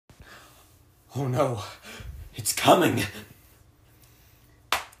Oh no, it's coming.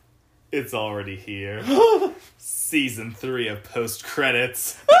 It's already here. Season 3 of Post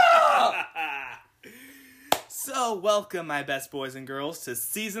Credits. So, welcome, my best boys and girls, to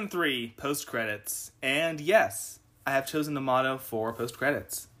Season 3 Post Credits. And yes, I have chosen the motto for Post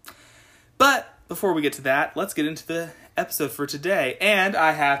Credits. But before we get to that, let's get into the episode for today. And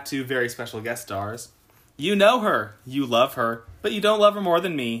I have two very special guest stars. You know her, you love her, but you don't love her more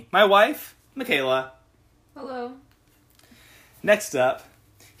than me. My wife, Michaela. Hello. Next up,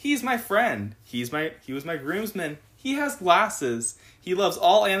 he's my friend. He was my groomsman. He has glasses. He loves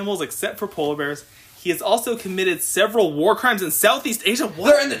all animals except for polar bears. He has also committed several war crimes in Southeast Asia.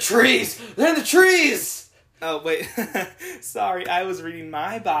 What? They're in the trees! They're in the trees! Oh, wait. Sorry, I was reading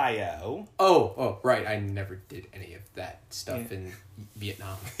my bio. Oh, right. I never did any of that stuff in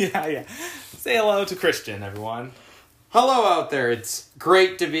Vietnam. Yeah. Say hello to Christian, everyone. Hello out there. It's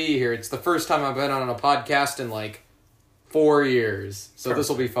great to be here. It's the first time I've been on a podcast in 4 years. So This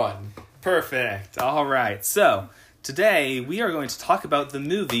will be fun. Perfect. All right. So, today we are going to talk about the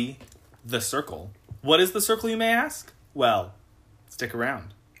movie The Circle. What is The Circle, you may ask? Well, stick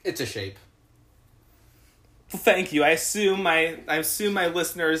around. It's a shape. Thank you. I assume my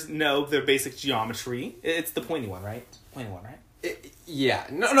listeners know their basic geometry. It's the pointy one, right? Yeah.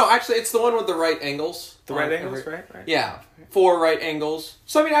 No, actually, it's the one with the right angles. The right angles, right? Yeah. 4 right angles.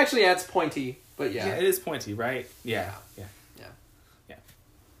 So, actually, yeah, it's pointy, but yeah. Yeah, it is pointy, right? Yeah. Yeah.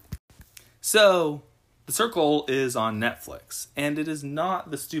 So, The Circle is on Netflix, and it is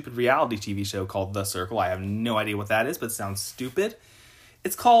not the stupid reality TV show called The Circle. I have no idea what that is, but it sounds stupid.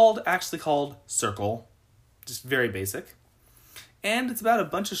 It's actually called Circle. Just very basic. And it's about a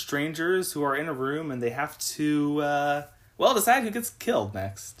bunch of strangers who are in a room and they have to, decide who gets killed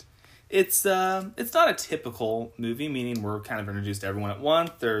next. It's not a typical movie, meaning we're kind of introduced to everyone at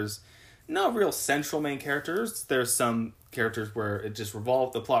once. There's no real central main characters. There's some characters where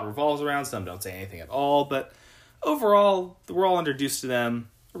the plot revolves around. Some don't say anything at all, but overall, we're all introduced to them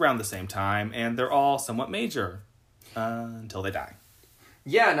around the same time, and they're all somewhat major until they die.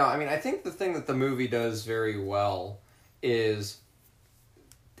 Yeah, no, I think the thing that the movie does very well is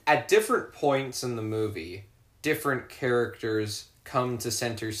at different points in the movie, different characters come to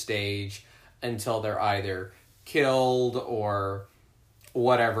center stage until they're either killed or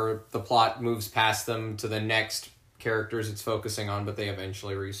whatever. The plot moves past them to the next characters it's focusing on, but they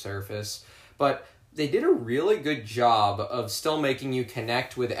eventually resurface. But they did a really good job of still making you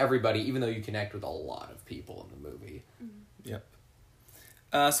connect with everybody, even though you connect with a lot of people in the movie. Yep.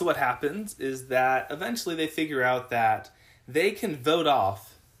 So what happens is that eventually they figure out that they can vote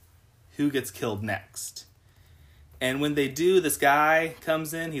off who gets killed next. And when they do, this guy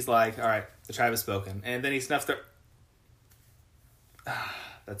comes in, he's like, all right, the tribe has spoken. And then he snuffs their...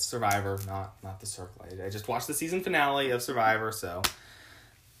 That's Survivor, not The Circle. I just watched the season finale of Survivor, so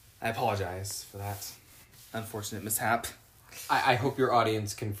I apologize for that unfortunate mishap. I hope your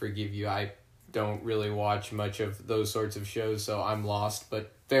audience can forgive you. I don't really watch much of those sorts of shows, so I'm lost,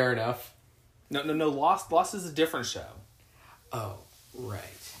 but fair enough. No, Lost is a different show. Oh, right.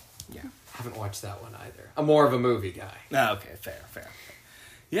 Yeah. Haven't watched that one either. I'm more of a movie guy. Oh, okay, fair.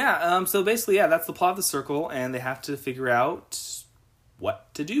 Yeah, so basically, that's the plot of The Circle, and they have to figure out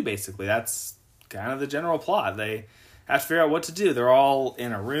what to do, basically. That's kind of the general plot. They have to figure out what to do. They're all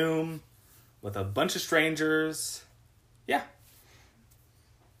in a room with a bunch of strangers. Yeah.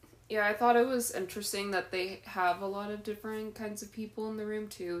 Yeah, I thought it was interesting that they have a lot of different kinds of people in the room,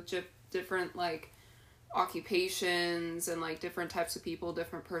 too. Different, occupations and, different types of people,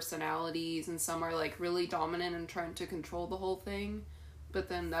 different personalities, and some are, really dominant and trying to control the whole thing. But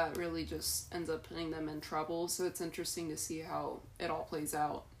then that really just ends up putting them in trouble, so it's interesting to see how it all plays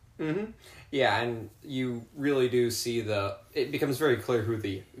out. Mm-hmm. Yeah, and you really do see it becomes very clear who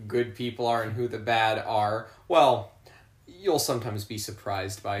the good people are and who the bad are. Well, you'll sometimes be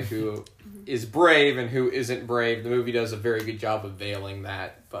surprised by who is brave and who isn't brave. The movie does a very good job of veiling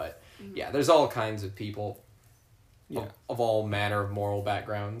that, but yeah, there's all kinds of people of all manner of moral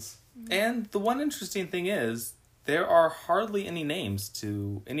backgrounds. And the one interesting thing is, there are hardly any names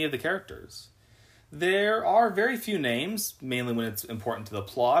to any of the characters. There are very few names, mainly when it's important to the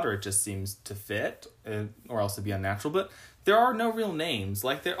plot or it just seems to fit, or else it'd be unnatural, but there are no real names.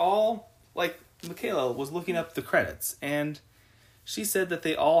 They're all, Michaela was looking up the credits, and she said that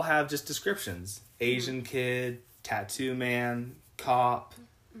they all have just descriptions. Asian kid, tattoo man, cop,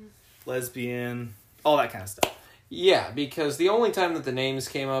 lesbian, all that kind of stuff. Yeah, because the only time that the names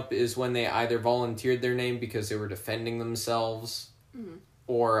came up is when they either volunteered their name because they were defending themselves,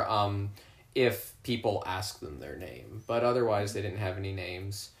 or if people asked them their name. But otherwise, they didn't have any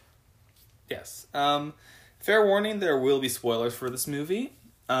names. Yes. Fair warning, there will be spoilers for this movie.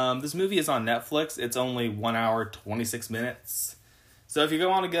 This movie is on Netflix. It's only 1 hour, 26 minutes. So if you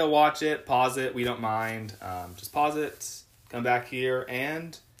want to go watch it, pause it. We don't mind. Just pause it, come back here,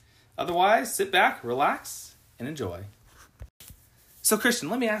 and otherwise, sit back, relax, and enjoy. So, Christian,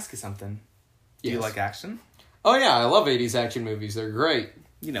 let me ask you something. Do you Yes. like action? Oh yeah, I love 80s action movies. They're great.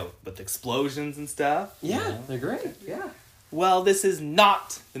 You know, with explosions and stuff? Yeah, You know? they're great. Yeah. Well, this is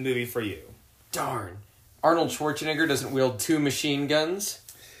not the movie for you. Darn. Arnold Schwarzenegger doesn't wield 2 machine guns.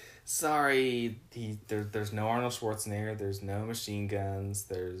 Sorry, there's no Arnold Schwarzenegger, there's no machine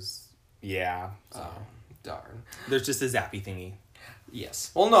guns, yeah. So. Oh, darn. There's just a zappy thingy.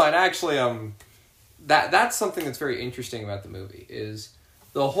 Yes. Well, no, and actually, that's something that's very interesting about the movie, is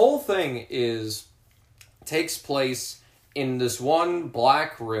the whole thing takes place in this one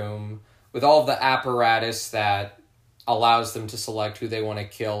black room with all of the apparatus that allows them to select who they want to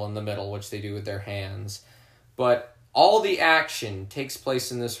kill in the middle, which they do with their hands. But all the action takes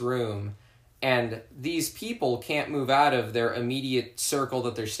place in this room, and these people can't move out of their immediate circle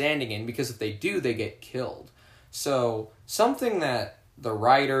that they're standing in, because if they do, they get killed. So, something that the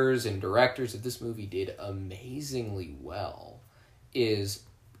writers and directors of this movie did amazingly well is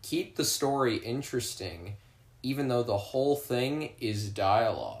keep the story interesting, even though the whole thing is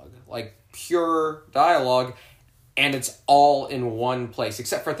dialogue. Like, pure dialogue, and it's all in one place,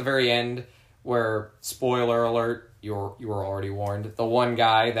 except for at the very end, where, spoiler alert, you were already warned, the one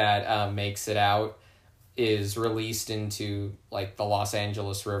guy that makes it out is released into, like, the Los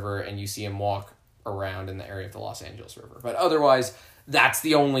Angeles River, and you see him walk around in the area of the Los Angeles River. But otherwise, that's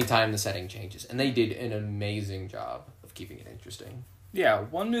the only time the setting changes, and they did an amazing job of keeping it interesting. Yeah,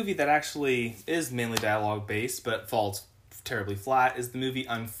 one movie that actually is mainly dialogue based but falls terribly flat is the movie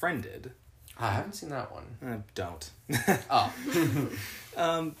Unfriended. I haven't seen that one. Don't. Oh.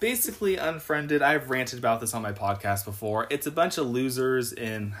 Basically, Unfriended, I've ranted about this on my podcast before. It's a bunch of losers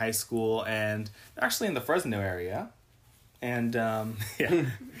in high school, and they're actually in the Fresno area. And, yeah.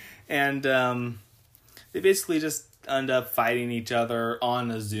 And, they basically just end up fighting each other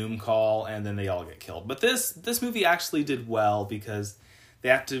on a Zoom call, and then they all get killed. But this movie actually did well, because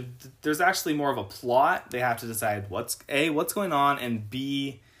there's actually more of a plot. They have to decide what's going on, and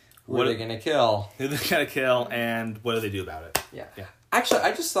B, What are they going to kill? who they're going to kill, and what do they do about it. Yeah. Yeah. Actually,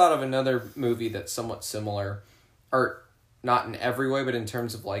 I just thought of another movie that's somewhat similar, or not in every way, but in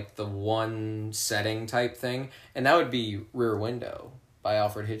terms of, like, the one setting type thing, and that would be Rear Window by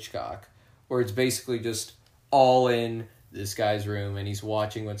Alfred Hitchcock, where it's basically just all in this guy's room, and he's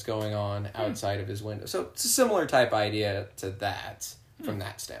watching what's going on outside of his window. So it's a similar type idea to that, from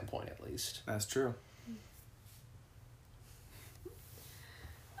that standpoint, at least. That's true.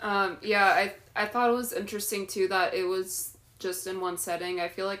 Yeah, I thought it was interesting too that it was just in one setting. I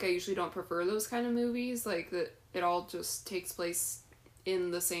feel like I usually don't prefer those kind of movies, like that it all just takes place in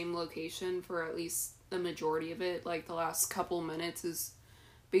the same location for at least the majority of it. Like the last couple minutes is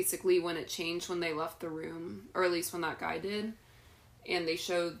basically when it changed, when they left the room, or at least when that guy did, and they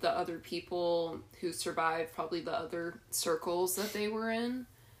showed the other people who survived, probably the other circles that they were in.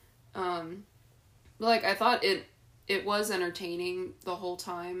 But like I thought it was entertaining the whole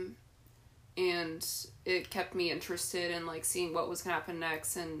time, and it kept me interested in like seeing what was gonna happen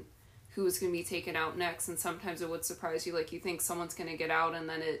next and who was gonna be taken out next. And sometimes it would surprise you, like you think someone's gonna get out, and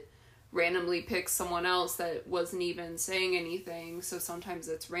then it randomly picks someone else that wasn't even saying anything. So sometimes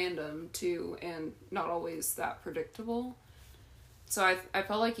it's random too, and not always that predictable. So I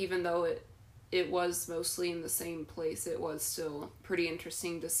felt like even though it was mostly in the same place, it was still pretty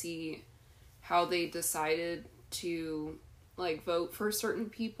interesting to see how they decided to like vote for certain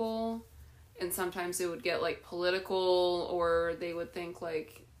people. And sometimes it would get like political, or they would think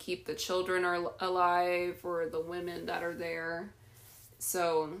like keep the children alive or the women that are there.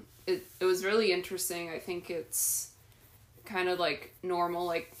 So it was really interesting. I think it's kind of like normal,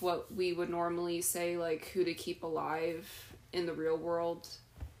 like what we would normally say, like who to keep alive in the real world,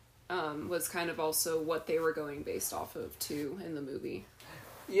 was kind of also what they were going based off of too in the movie.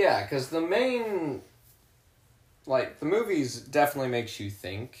 Yeah, because the movies definitely makes you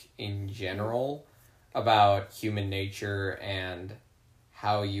think in general about human nature and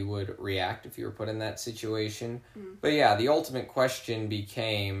how you would react if you were put in that situation. But yeah, the ultimate question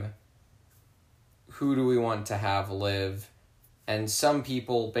became, who do we want to have live? And some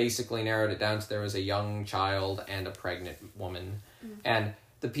people basically narrowed it down to there was a young child and a pregnant woman. And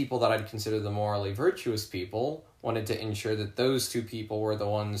the people that I'd consider the morally virtuous people wanted to ensure that those two people were the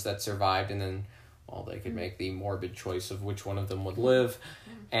ones that survived, and then, well, they could make the morbid choice of which one of them would live.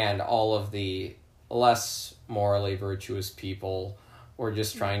 And all of the less morally virtuous people were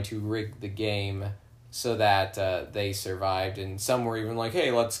just trying to rig the game so that they survived. And some were even like, hey,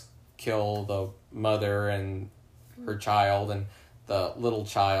 let's kill the mother and her child and the little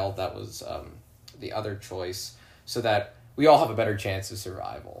child that was the other choice so that we all have a better chance of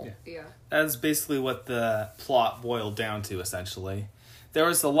survival. Yeah. That's basically what the plot boiled down to, essentially. There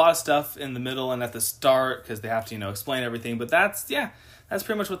was a lot of stuff in the middle and at the start because they have to, explain everything. But that's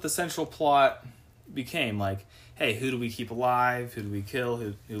pretty much what the central plot became. Like, hey, who do we keep alive? Who do we kill?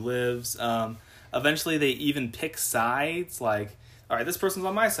 Who lives? Eventually, they even pick sides. Like, all right, this person's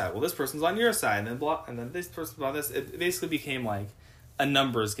on my side. Well, this person's on your side, and then this person's on this. It basically became like a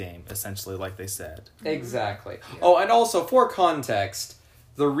numbers game, essentially, like they said. Exactly. Yeah. Oh, and also for context,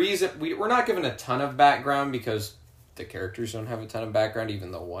 the reason we're not given a ton of background because the characters don't have a ton of background.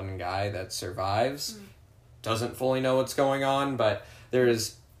 Even the one guy that survives doesn't fully know what's going on, but there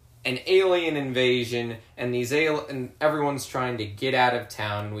is an alien invasion, and and everyone's trying to get out of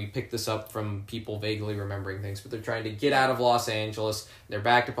town. We pick this up from people vaguely remembering things, but they're trying to get out of Los Angeles. They're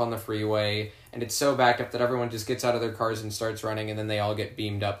backed up on the freeway, and it's so backed up that everyone just gets out of their cars and starts running, and then they all get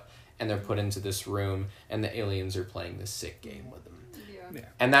beamed up, and they're put into this room, and the aliens are playing this sick game with them. Yeah.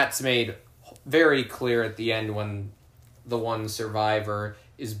 And that's made very clear at the end when the one survivor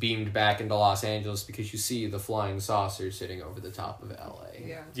is beamed back into Los Angeles because you see the flying saucer sitting over the top of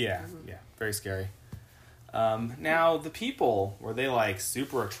LA. Yeah. Very scary. Now, the people, were they,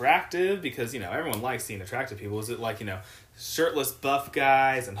 super attractive? Because, everyone likes seeing attractive people. Was it, shirtless buff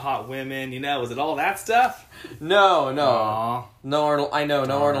guys and hot women? Was it all that stuff? No. Aww. No Arnold. I know,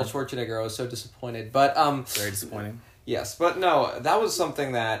 no Arnold Schwarzenegger. I was so disappointed. But, very disappointing. Yes, but no, that was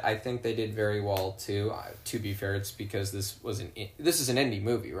something that I think they did very well, too. To be fair, it's because this is an indie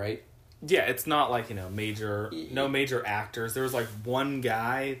movie, right? Yeah, it's not no major actors. There was one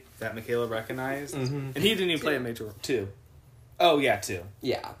guy that Michaela recognized, and he didn't even play a major role. Two. Oh, yeah, two.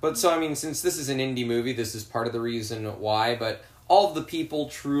 Yeah, but so, since this is an indie movie, this is part of the reason why, but all of the people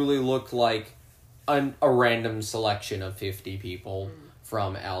truly look like a random selection of 50 people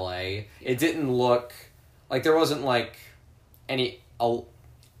from LA. It didn't look like there wasn't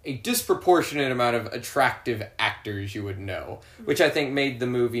a disproportionate amount of attractive actors you would know, which I think made the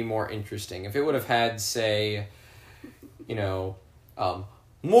movie more interesting. If it would have had, say,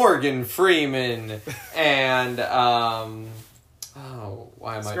 Morgan Freeman and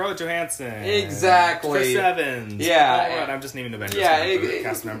Scarlett Johansson. Exactly. Chris Evans. Yeah. All right, I'm just naming the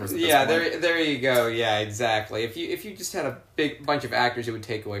cast members. There you go. Yeah, exactly. If you just had a big bunch of actors, it would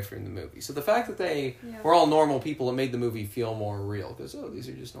take away from the movie. So the fact that they were all normal people, it made the movie feel more real. Because, these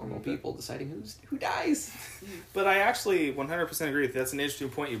are just normal people deciding who dies. But I actually 100% agree with you. That's an interesting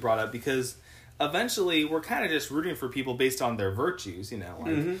point you brought up because eventually we're kind of just rooting for people based on their virtues,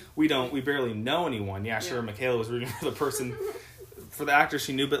 we barely know anyone. Yeah, sure, Michaela was rooting for the person for the actor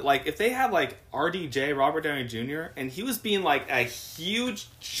she knew, but if they had RDJ, Robert Downey Jr., and he was being a huge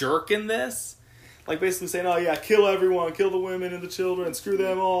jerk in this, basically saying, oh yeah, kill everyone, kill the women and the children, screw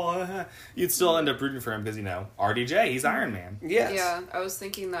them all, you'd still end up rooting for him because RDJ, he's Iron Man. Yes. Yeah, I was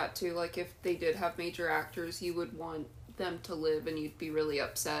thinking that too. If they did have major actors, you would want them to live, and you'd be really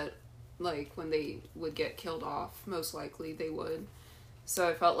upset when they would get killed off. Most likely they would. So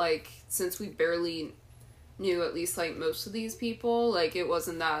I felt since we barely knew at least most of these people, it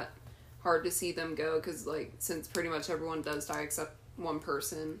wasn't that hard to see them go because since pretty much everyone does die except one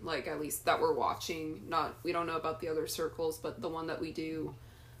person, at least that we're watching, we don't know about the other circles, but the one that we do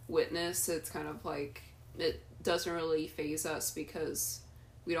witness, it's kind of it doesn't really faze us because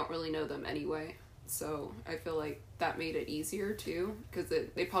we don't really know them anyway. So I feel that made it easier too because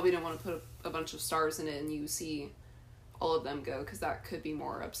they probably didn't want to put a bunch of stars in it and you see all of them go because that could be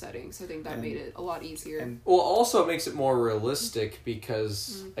more upsetting. So I think that made it a lot easier. Also it makes it more realistic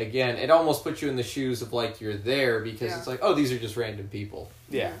because again, it almost puts you in the shoes of you're there because it's these are just random people.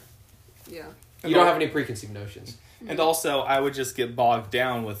 Yeah. Yeah. You don't have any preconceived notions. And also I would just get bogged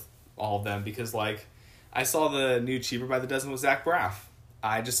down with all of them because I saw the new Cheaper by the Dozen with Zach Braff.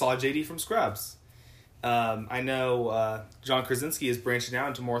 I just saw JD from Scrubs. I know John Krasinski is branching out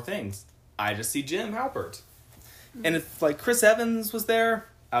into more things. I just see Jim Halpert. And if Chris Evans was there,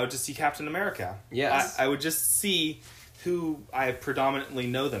 I would just see Captain America. Yes. I would just see who I predominantly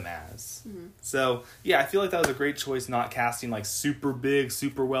know them as. So, yeah, I feel that was a great choice not casting super big,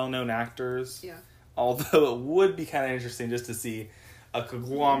 super well-known actors. Yeah. Although it would be kind of interesting just to see a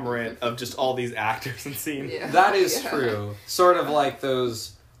conglomerate of just all these actors and seeing. Yeah. That is true. Sort of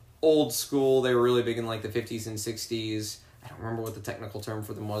those old school, they were really big in the 50s and 60s. I don't remember what the technical term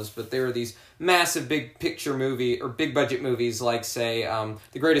for them was, but they were these massive big picture movie or big budget movies say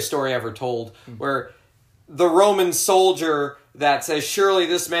The Greatest Story Ever Told, where the Roman soldier that says, surely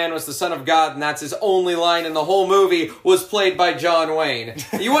this man was the son of God, and that's his only line in the whole movie, was played by John Wayne.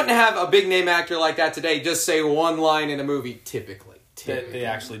 You wouldn't have a big-name actor like that today just say one line in a movie, typically. They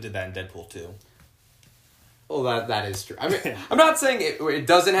actually did that in Deadpool 2. Well, that is true. I mean, I'm not saying it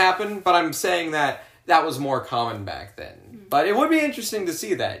doesn't happen, but I'm saying that was more common back then. But it would be interesting to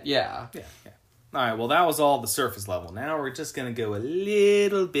see that, yeah. Yeah. All right, well, that was all the surface level. Now we're just going to go a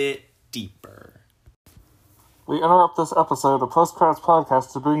little bit deeper. We interrupt this episode of Postcards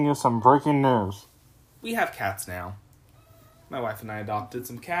Podcast to bring you some breaking news. We have cats now. My wife and I adopted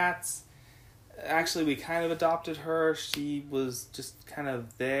some cats. Actually, we kind of adopted her. She was just kind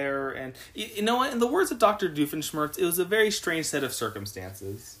of there. And you know what? In the words of Dr. Doofenshmirtz, it was a very strange set of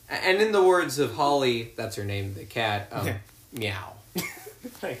circumstances. And in the words of Holly, that's her name, the cat, meow.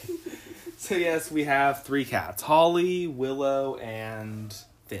 So yes, we have 3 cats. Holly, Willow, and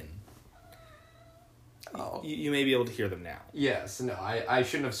Finn. Oh. You may be able to hear them now. Yes, no, I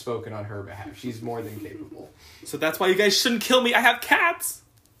shouldn't have spoken on her behalf. She's more than capable. So that's why you guys shouldn't kill me. I have cats!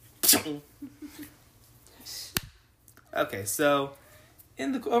 Okay, so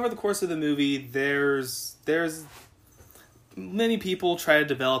over the course of the movie, there's many people try to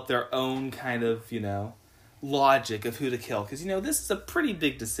develop their own kind of, logic of who to kill. Because, this is a pretty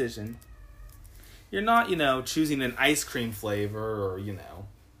big decision. You're not, choosing an ice cream flavor or,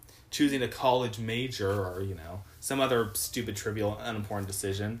 choosing a college major or, some other stupid, trivial, unimportant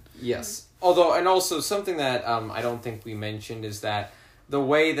decision. Yes. Although, and also something that I don't think we mentioned is that the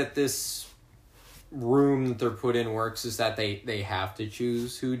way that this room that they're put in works is that they have to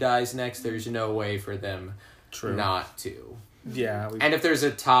choose who dies next. There's no way for them not to. Yeah. And if there's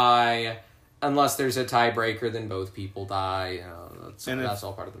a tie, unless there's a tiebreaker, then both people die. That's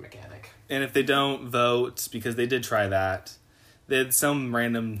all part of the mechanic. And if they don't vote, because they did try that, then some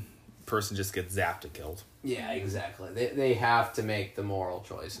random person just gets zapped and killed. Yeah, exactly. They have to make the moral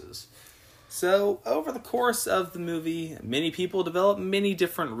choices. So, over the course of the movie, many people develop many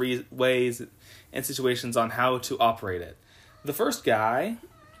different ways and situations on how to operate it. The first guy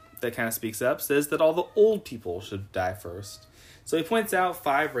that kind of speaks up says that all the old people should die first. So he points out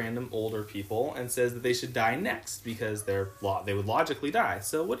 5 random older people and says that they should die next because they would logically die.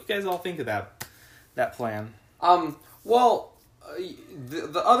 So what do you guys all think of that plan? Well,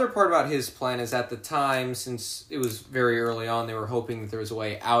 the other part about his plan is at the time, since it was very early on, they were hoping that there was a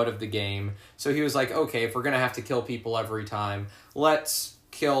way out of the game. So he was like, okay, if we're going to have to kill people every time, let's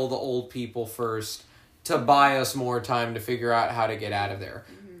kill the old people first to buy us more time to figure out how to get out of there.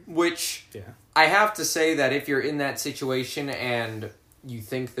 Mm-hmm. Which, I have to say that if you're in that situation and you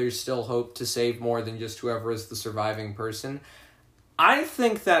think there's still hope to save more than just whoever is the surviving person, I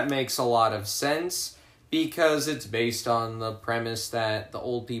think that makes a lot of sense. Because it's based on the premise that the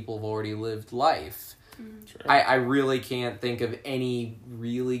old people have already lived life. Sure. I really can't think of any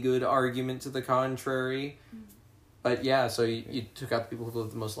really good argument to the contrary. But yeah, so you took out the people who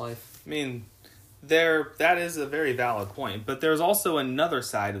lived the most life. I mean, that is a very valid point. But there's also another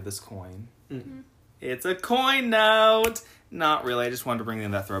side of this coin. Mm-hmm. It's a coin note! Not really, I just wanted to bring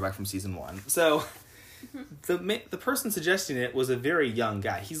in that throwback from season 1. So, the person suggesting it was a very young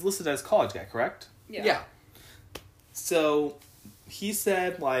guy. He's listed as college guy, correct? Yeah. So, he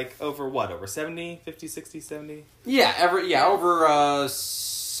said, over 70, 50, 60, 70? Yeah, over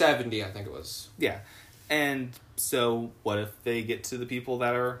 70, I think it was. Yeah. And so, what if they get to the people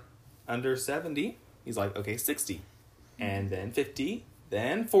that are under 70? He's like, okay, 60. And then 50,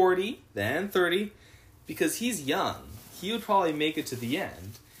 then 40, then 30. Because he's young. He would probably make it to the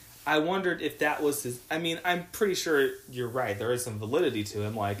end. I wondered if that was his... I mean, I'm pretty sure you're right. There is some validity to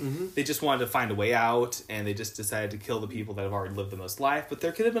him. They just wanted to find a way out, and they just decided to kill the people that have already lived the most life. But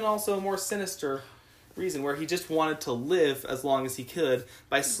there could have been also a more sinister reason where he just wanted to live as long as he could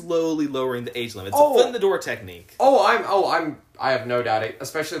by slowly lowering the age limit. It's a foot-in-the-door technique. I have no doubt,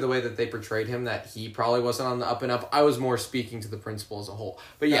 especially the way that they portrayed him, that he probably wasn't on the up and up. I was more speaking to the principle as a whole.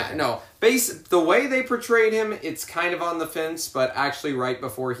 But yeah, no. The way they portrayed him, it's kind of on the fence, but actually right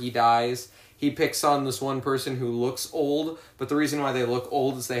before he dies, he picks on this one person who looks old, but the reason why they look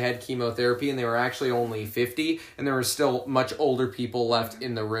old is they had chemotherapy and they were actually only 50, and there were still much older people left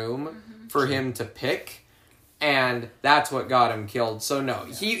in the room for him to pick. And that's what got him killed. So no,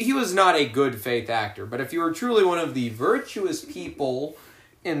 he was not a good faith actor. But if you were truly one of the virtuous people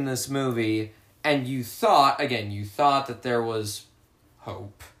in this movie, and you thought that there was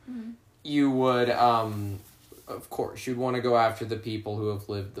hope, you would, of course, you'd want to go after the people who have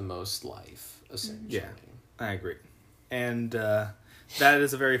lived the most life, essentially. Yeah, I agree. And That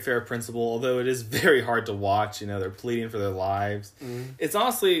is a very fair principle, although it is very hard to watch. You know, they're pleading for their lives. Mm-hmm. It's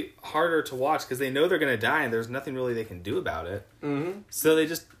honestly harder to watch because they know they're going to die and there's nothing really they can do about it. Mm-hmm. So they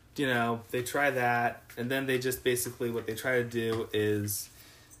just, you know, they try that, and then they just basically, what they try to do is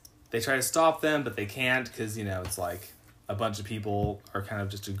they try to stop them, but they can't because, you know, it's like a bunch of people are kind of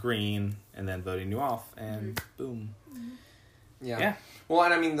just agreeing and then voting you off, and boom. Yeah. Well,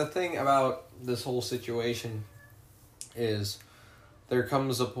 and I mean, the thing about this whole situation is there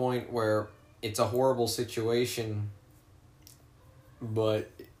comes a point where it's a horrible situation, but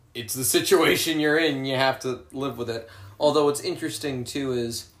it's the situation you're in. You have to live with it. Although what's interesting, too,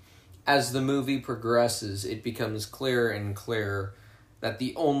 is as the movie progresses, it becomes clearer and clearer that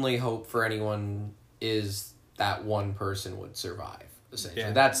the only hope for anyone is that one person would survive, essentially.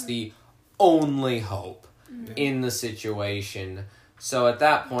 Yeah. That's the only hope in the situation. So at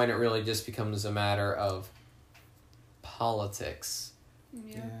that point, it really just becomes a matter of politics,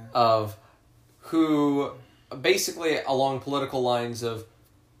 Yeah. of who, basically along political lines of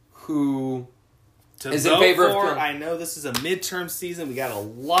who To is in vote favor of for, kill- I know this is a midterm season. We got a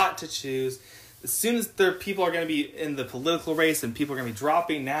lot to choose. As soon as people are going to be in the political race and people are going to be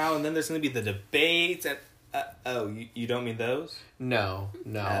dropping now, and then there's going to be the debates. And you don't mean those? No.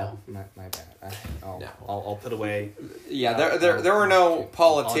 My bad. No. I'll put away. Yeah, there were no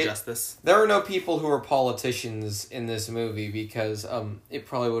I'll adjust this. There were no people who were politicians in this movie because it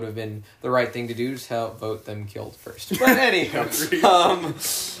probably would have been the right thing to do to help vote them killed first. But anyhow,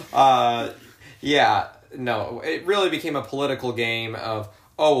 yeah, no, it really became a political game of,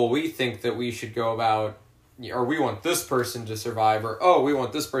 oh, well, we think that we should go about, or we want this person to survive, or, oh, we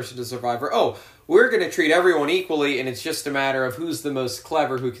want this person to survive, or, oh, we're going to treat everyone equally, and it's just a matter of who's the most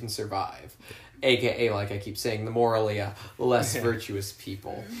clever who can survive. AKA, like I keep saying, the morally less virtuous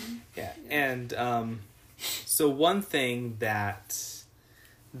people. Yeah, and so one thing that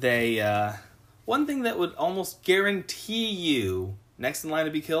would almost guarantee you next in line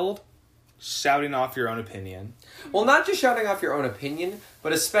to be killed, shouting off your own opinion. Well, not just shouting off your own opinion,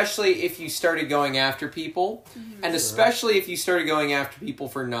 but especially if you started going after people, and especially if you started going after people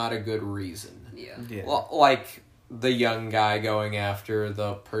for not a good reason. Yeah. Well, like the young guy going after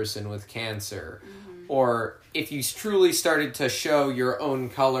the person with cancer. Or if you truly started to show your own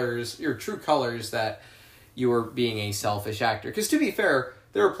colors, your true colors, that you were being a selfish actor. Because to be fair,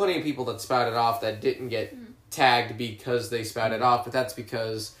 there were plenty of people that spouted off that didn't get tagged because they spouted off, but that's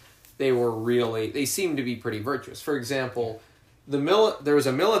because they seemed to be pretty virtuous. For example, there was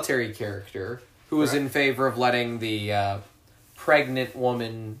a military character who was in favor of letting the pregnant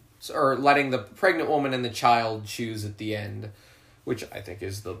woman and the child choose at the end, which I think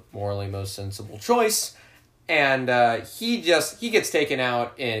is the morally most sensible choice. And he gets taken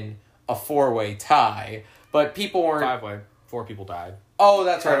out in a 4-way tie, but people weren't... 5-way. 4 people died. Oh,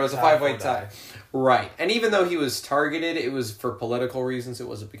 that's right. It was a 5-way 4 tie. died. Right. And even though he was targeted, it was for political reasons. It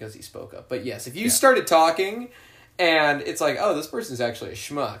wasn't because he spoke up. But yes, if you started talking and it's like, oh, this person's actually a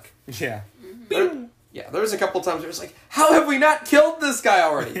schmuck. Yeah. There was a couple times where it was like, how have we not killed this guy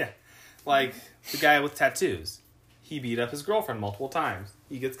already? Yeah. Like the guy with tattoos. He beat up his girlfriend multiple times.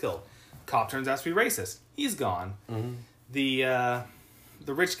 He gets killed. Cop turns out to be racist. He's gone. The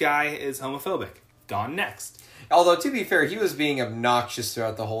rich guy is homophobic. Gone next. Although, to be fair, he was being obnoxious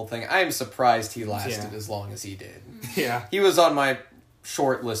throughout the whole thing. I am surprised he lasted as long as he did. Yeah. He was on my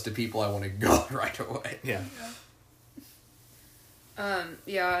short list of people I want to go right away. Yeah.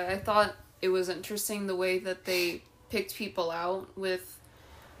 Yeah, I thought it was interesting the way that they picked people out with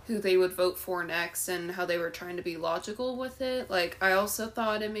who they would vote for next and how they were trying to be logical with it. Like, I also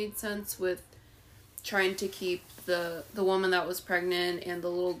thought it made sense with trying to keep the woman that was pregnant and the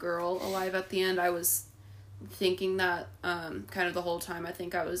little girl alive at the end. I was thinking that kind of the whole time. I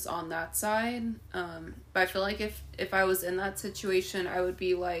think I was on that side. But I feel like if I was in that situation, I would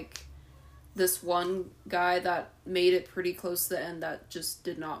be like this one guy that made it pretty close to the end that just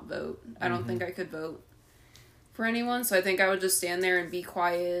did not vote. I don't think I could vote for anyone, so I think I would just stand there and be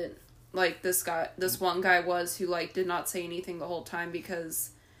quiet like this one guy was, who like did not say anything the whole time,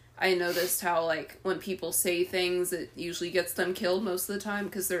 because I noticed how like when people say things, it usually gets them killed most of the time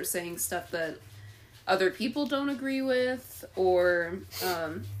because they're saying stuff that other people don't agree with, or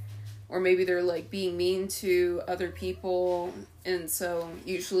maybe they're like being mean to other people, and so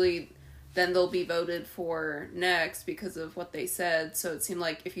usually then they'll be voted for next because of what they said. So it seemed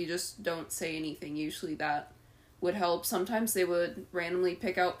like if you just don't say anything, usually that would help. Sometimes they would randomly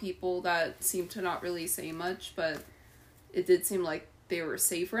pick out people that seemed to not really say much, but it did seem like they were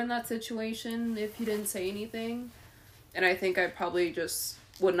safer in that situation if you didn't say anything. And I think I probably just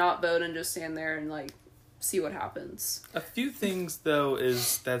would not vote and just stand there and like see what happens. A few things, though,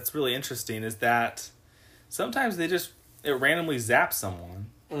 that's really interesting is that sometimes it randomly zaps someone.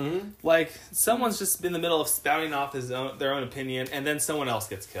 Mm-hmm. Like, someone's just in the middle of spouting off their own opinion, and then someone else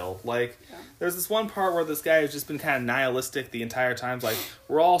gets killed. Like, there's this one part where this guy has just been kind of nihilistic the entire time. Like,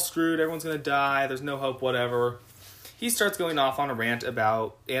 we're all screwed, everyone's gonna die, there's no hope, whatever. He starts going off on a rant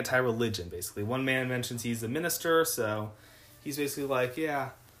about anti-religion, basically. One man mentions he's a minister, so he's basically like,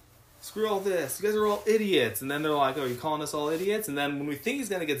 yeah, screw all this, you guys are all idiots. And then they're like, oh, are you calling us all idiots? And then when we think he's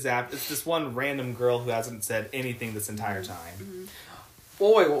gonna get zapped, it's this one random girl who hasn't said anything this entire time. Mm-hmm.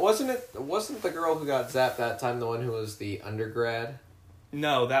 Well, wait, wasn't the girl who got zapped that time the one who was the undergrad?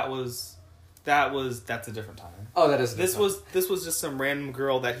 No, that's a different time. Oh, that is. This was just some random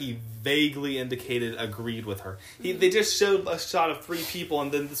girl that he vaguely indicated agreed with her. They just showed a shot of 3 people,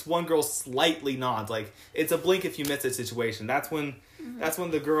 and then this one girl slightly nods, like it's a blink if you miss it situation. That's when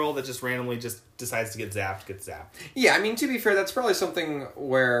the girl that just randomly just decides to get zapped gets zapped. Yeah, I mean, to be fair, that's probably something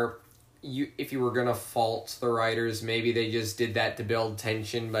where if you were gonna fault the writers, maybe they just did that to build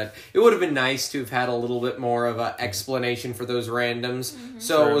tension, but it would have been nice to have had a little bit more of an explanation for those randoms. Mm-hmm.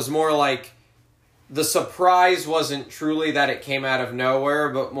 So It was more like the surprise wasn't truly that it came out of nowhere,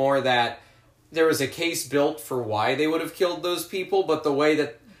 but more that there was a case built for why they would have killed those people, but the way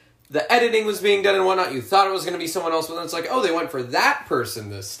that the editing was being done and whatnot, you thought it was going to be someone else, but then it's like, oh, they went for that person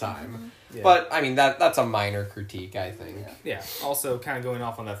this time. Mm-hmm. Yeah. But, I mean, that's a minor critique, I think. Yeah. Also, kind of going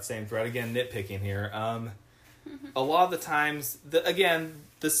off on that same thread, again, nitpicking here. A lot of the times, towards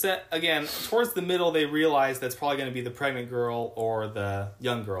the middle, they realize that's probably going to be the pregnant girl or the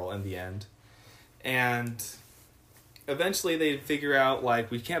young girl in the end. And eventually they figure out,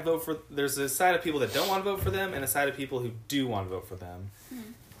 like, we can't vote for... There's a side of people that don't want to vote for them and a side of people who do want to vote for them.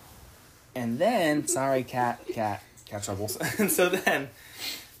 Mm-hmm. And then... Sorry, cat troubles. And so then...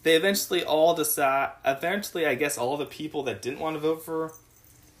 They eventually all decide... Eventually, I guess all the people that didn't want to vote for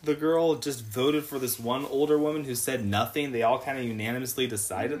the girl just voted for this one older woman who said nothing. They all kind of unanimously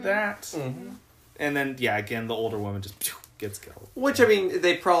decided that. Mm-hmm. And then, yeah, again, the older woman just gets killed. Which, I mean,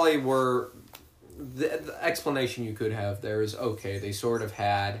 they probably were... The explanation you could have there is, okay, they sort of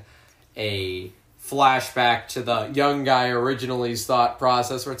had a flashback to the young guy originally's thought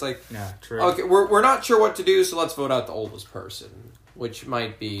process where it's like... Yeah, true. Okay, we're not sure what to do, so let's vote out the oldest person. Which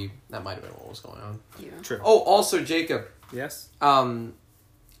might have been what was going on. Yeah. True. Oh, also, Jacob. Yes?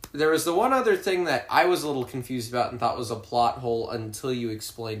 There was the one other thing that I was a little confused about and thought was a plot hole until you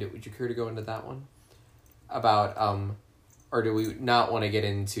explained it. Would you care to go into that one? About, or do we not want to get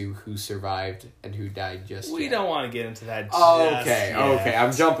into who survived and who died just yet? We don't want to get into that okay.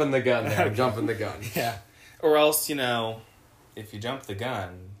 I'm jumping the gun there. Yeah. Or else, if you jump the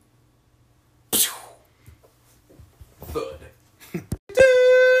gun... Thud.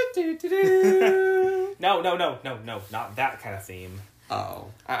 No, not that kind of theme. Oh.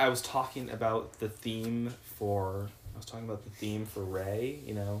 I was talking about the theme for Rey,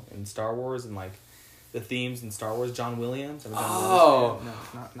 in Star Wars, and like the themes in Star Wars, John Williams. Oh. No,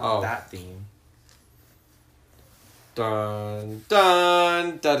 not that theme. Dun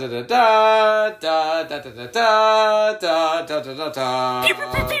dun da da da da da da da da da da da da da. Pew pew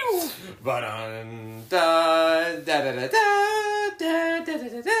pew pew. Dun dun da da da da da da da da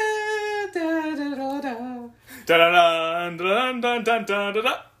da da da. Dun dun dun dun dun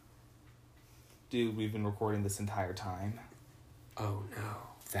dun. Dude, we've been recording this entire time. Oh no,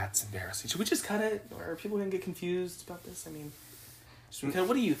 that's embarrassing. Should we just cut it, or are people gonna get confused about this? I mean. What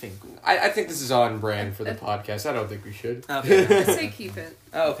do you think? I think this is on brand for the podcast. I don't think we should. Okay. I say keep it.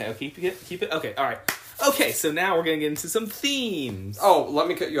 Oh, okay. Keep it? Okay, all right. Okay, so now we're going to get into some themes. Oh, let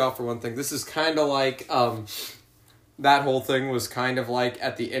me cut you off for one thing. This is kind of like, that whole thing was kind of like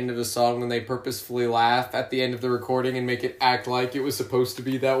at the end of a song when they purposefully laugh at the end of the recording and make it act like it was supposed to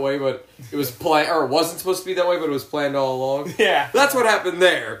be that way, but it was planned, or it wasn't supposed to be that way, but it was planned all along. Yeah. That's what happened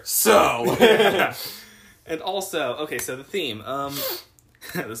there. So... Yeah. And also, okay, so the theme, this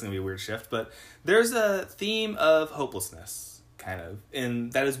is going to be a weird shift, but there's a theme of hopelessness, kind of,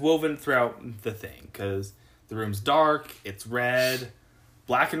 and that is woven throughout the thing, because the room's dark, it's red,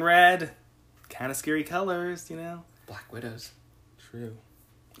 black and red, kind of scary colors, Black Widows. True.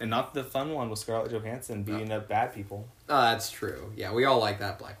 And not the fun one with Scarlett Johansson beating up bad people. Oh, that's true. Yeah, we all like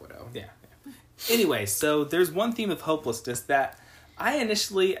that Black Widow. Yeah. Anyway, so there's one theme of hopelessness that I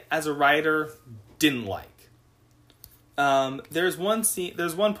initially, as a writer, didn't like. There's one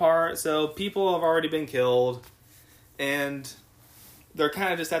part, so people have already been killed, and they're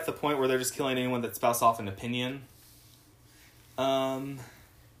kind of just at the point where they're just killing anyone that spouts off an opinion. And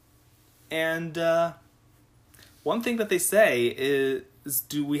one thing that they say is,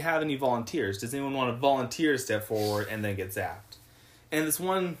 do we have any volunteers? Does anyone want to volunteer to step forward and then get zapped? And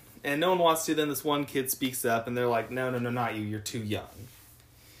no one wants to. Then this one kid speaks up, and they're like, no, not you. You're too young.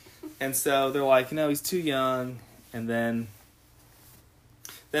 And so they're like, no, he's too young. And then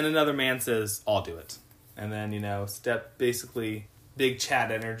another man says, I'll do it. And then, basically big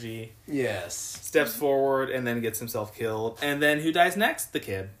Chad energy. Yes. Steps forward and then gets himself killed. And then who dies next? The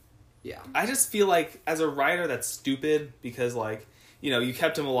kid. Yeah. I just feel like, as a writer, that's stupid because, like, you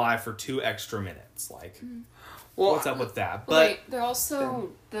kept him alive for 2 extra minutes. Like, well, what's up with that? Well, But they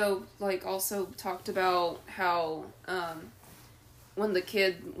also also talked about how when the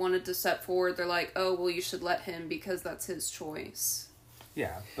kid wanted to step forward, they're like, oh, well, you should let him because that's his choice.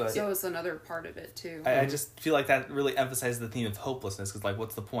 yeah, but So it's another part of it, too. I just feel like that really emphasizes the theme of hopelessness because, like,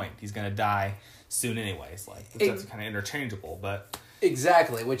 what's the point? He's going to die soon anyways. Like, that's kind of interchangeable, but...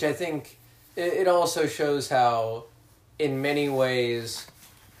 Exactly, which I think it also shows how, in many ways,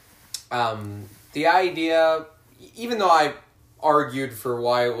 the idea, even though I argued for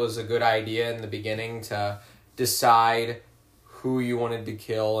why it was a good idea in the beginning to decide who you wanted to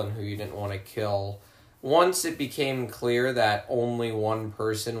kill and who you didn't want to kill, once it became clear that only one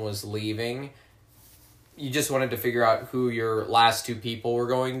person was leaving, you just wanted to figure out who your last 2 people were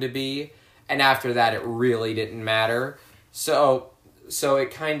going to be, and after that it really didn't matter. So it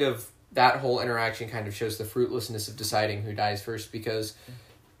kind of, that whole interaction kind of shows the fruitlessness of deciding who dies first, because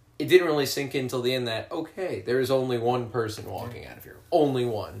it didn't really sink in till the end that, okay, there is only one person walking out of here. Only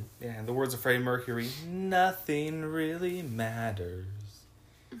one. Yeah, in the words of Freddie Mercury, nothing really matters.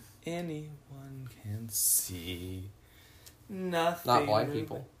 Anyone can see. Nothing. Not blind really...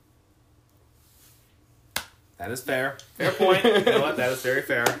 people. That is fair. Fair point. You know what? That is very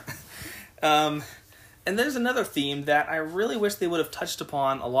fair. And there's another theme that I really wish they would have touched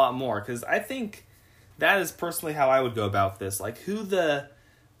upon a lot more, because I think that is personally how I would go about this. Like, who the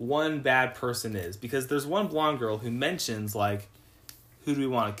one bad person is. Because there's one blonde girl who mentions, like, who do we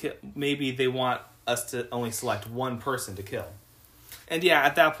want to kill? Maybe they want us to only select one person to kill. And yeah,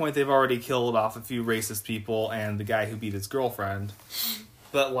 at that point, they've already killed off a few racist people and the guy who beat his girlfriend.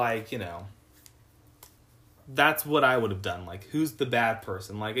 But, like, that's what I would have done. Like, who's the bad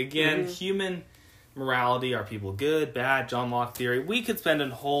person? Like, again, human morality. Are people good, bad? John Locke theory. We could spend a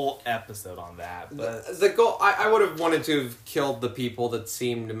whole episode on that. But The goal, I would have wanted to have killed the people that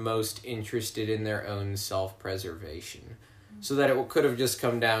seemed most interested in their own self-preservation. So that it could have just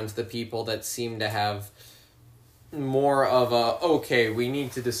come down to the people that seemed to have more of a, okay, we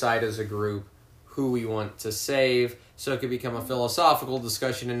need to decide as a group who we want to save, so it could become a philosophical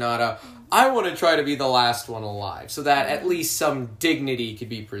discussion and not a, I want to try to be the last one alive, so that at least some dignity could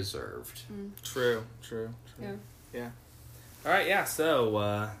be preserved. True. Yeah. All right, yeah,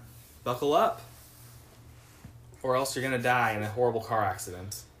 so buckle up. Or else you're going to die in a horrible car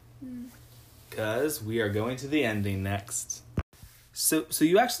accident. Because we are going to the ending next. So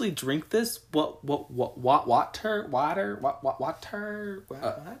you actually drink this? Water?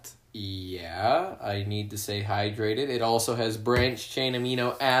 What? Yeah, I need to stay hydrated. It also has branched chain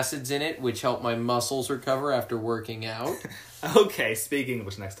amino acids in it, which help my muscles recover after working out. Okay, speaking of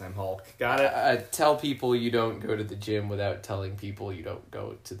which, next time, Hulk. Got it? Tell people you don't go to the gym without telling people you don't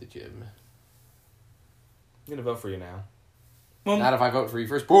go to the gym. I'm going to vote for you now. Not if I vote for you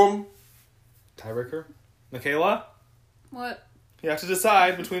first. Boom! Tiebreaker? Michaela? What? You have to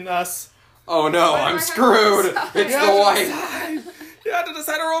decide between us. Oh no, I'm screwed! It's the white! You have to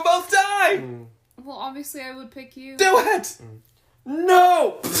decide or we'll both die! Well, obviously I would pick you. Do it!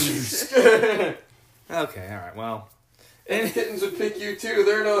 No! Okay, alright, well. And the kittens would pick you too,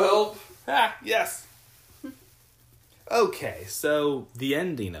 they're no help. Ah, yes. Okay, so the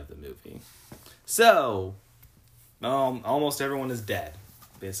ending of the movie. So, almost everyone is dead,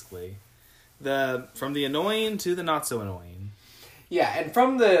 basically. From the annoying to the not so annoying. Yeah, and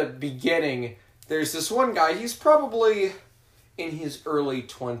from the beginning, there's this one guy, he's probably in his early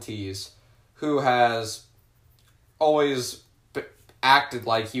 20s, who has always acted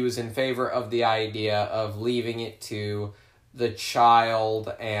like he was in favor of the idea of leaving it to the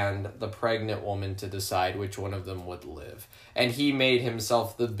child and the pregnant woman to decide which one of them would live. And he made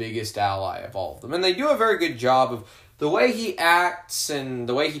himself the biggest ally of all of them. And they do a very good job of the way he acts and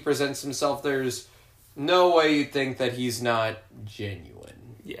the way he presents himself. There's no way you'd think that he's not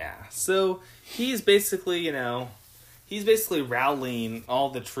genuine. Yeah, so he's basically, rallying all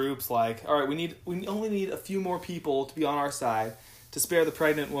the troops like, all right, we only need a few more people to be on our side to spare the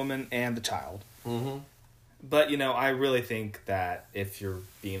pregnant woman and the child. Mm-hmm. But, I really think that if you're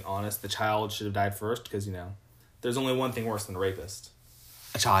being honest, the child should have died first because, there's only one thing worse than a rapist.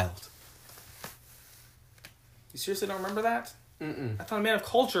 A child. You seriously don't remember that? I thought a man of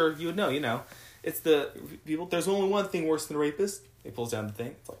culture, you would know, It's the people, there's only one thing worse than a rapist. He pulls down the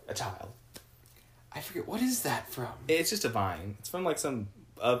thing. It's like a child. I forget, what is that from? It's just a Vine. It's from like some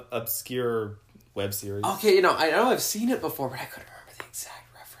obscure web series. Okay, I know I've seen it before, but I couldn't remember the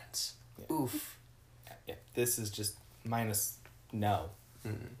exact reference. Yeah. Oof. Yeah, this is just minus no.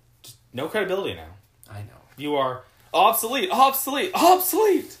 Just no credibility now. I know. You are obsolete.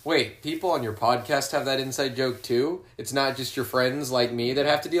 Wait, people on your podcast have that inside joke too? It's not just your friends like me that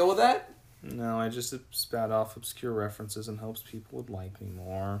have to deal with that? No, I just spat off obscure references in hopes people would like me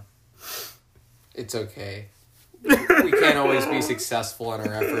more. It's okay. We can't always be successful in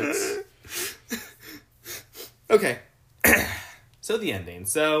our efforts. Okay. So the ending.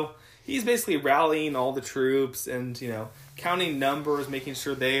 So he's basically rallying all the troops and, counting numbers, making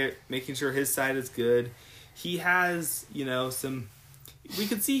sure his side is good. He has, we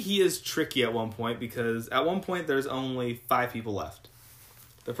could see he is tricky at one point because at one point there's only 5 people left.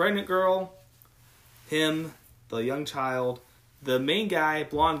 The pregnant girl, him, the young child, the main guy,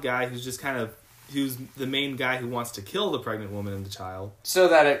 blonde guy, who's the main guy who wants to kill the pregnant woman and the child. So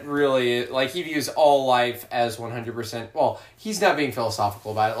that it really, he views all life as 100%, well, he's not being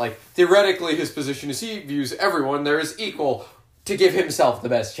philosophical about it. Theoretically, his position is he views everyone there as equal to give himself the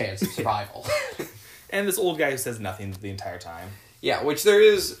best chance of survival. And this old guy who says nothing the entire time. Yeah, which there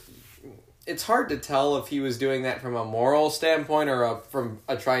is, it's hard to tell if he was doing that from a moral standpoint or from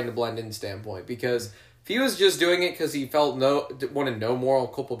a trying to blend in standpoint, because if he was just doing it because he wanted no moral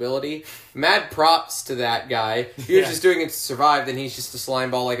culpability, mad props to that guy. If he was just doing it to survive, then he's just a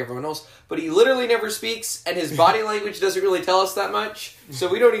slime ball like everyone else. But he literally never speaks, and his body language doesn't really tell us that much, so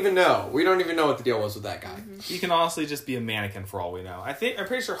we don't even know. We don't even know what the deal was with that guy. He can honestly just be a mannequin for all we know. I'm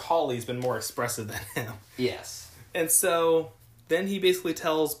pretty sure Holly's been more expressive than him. Yes. And so then he basically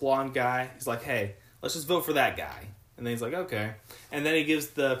tells blonde guy, he's like, hey, let's just vote for that guy. And then he's like, okay. And then he gives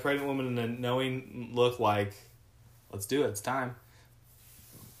the pregnant woman a knowing look like, let's do it, it's time.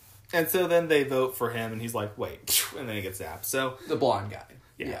 And so then they vote for him, and he's like, wait. And then he gets zapped. So The blonde guy.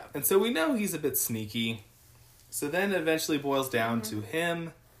 yeah. And so we know he's a bit sneaky. So then it eventually boils down to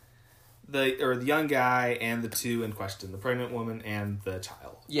him, the young guy, and the two in question, the pregnant woman and the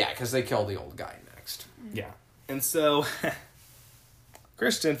child. Yeah, because they kill the old guy next. Yeah. And so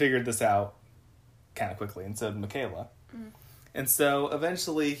Christian figured this out kind of quickly, and so did Michaela. And so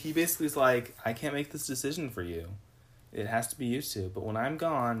eventually he basically is like, I can't make this decision for you. It has to be you two. But when I'm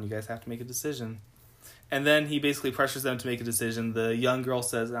gone, you guys have to make a decision. And then he basically pressures them to make a decision. The young girl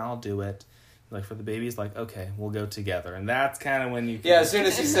says, I'll do it. For the baby, he's like, okay, we'll go together. And that's kind of when you... Yeah, as soon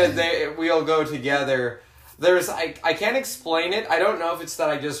as he said we'll go together, I can't explain it. I don't know if it's that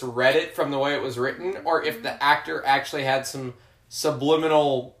I just read it from the way it was written, or if the actor actually had some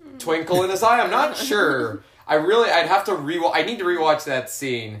subliminal twinkle in his eye. I'm not sure. I'd have to I need to rewatch that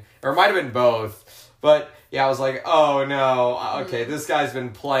scene. Or it might have been both. But, yeah, I was like, oh, no. Okay, this guy's been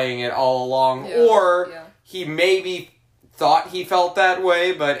playing it all along. Yeah, or he maybe thought he felt that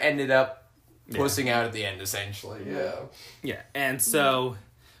way, but ended up pussing out at the end, essentially. Yeah, and so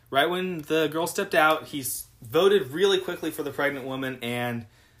right when the girl stepped out, he's voted really quickly for the pregnant woman, and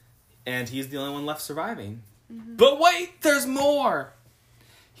he's the only one left surviving. But wait, there's more!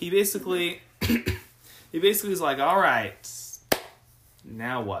 He basically is like, all right,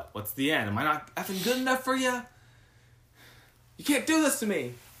 now what? What's the end? Am I not effing good enough for you? You can't do this to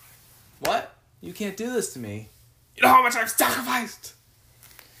me. What? You can't do this to me. You know how much I've sacrificed?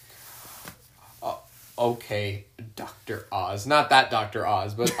 Okay, Dr. Oz. Not that Dr.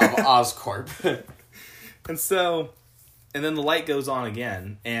 Oz, but of Oscorp. And then the light goes on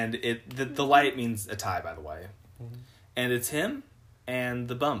again, and the light means a tie, by the way. And it's him and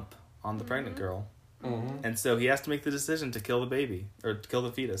the bump on the pregnant girl. And so he has to make the decision to kill the baby, or to kill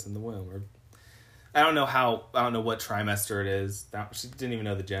the fetus in the womb. Or I don't know what trimester it is. She didn't even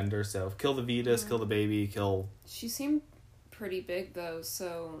know the gender, so kill the fetus, kill the baby, kill... She seemed pretty big, though,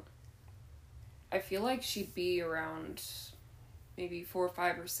 so I feel like she'd be around maybe 4,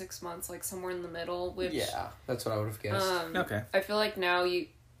 5, or 6 months, somewhere in the middle, which... Yeah, that's what I would have guessed. Okay. I feel like now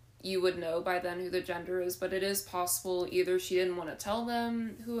you would know by then who the gender is, but it is possible either she didn't want to tell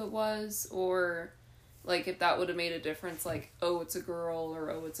them who it was, or... if that would have made a difference, oh, it's a girl, or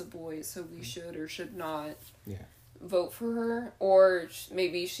oh, it's a boy, so we should or should not vote for her. Or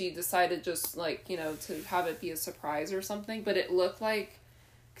maybe she decided just, to have it be a surprise or something. But it looked like,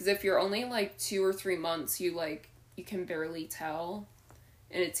 because if you're only, 2 or 3 months, you can barely tell.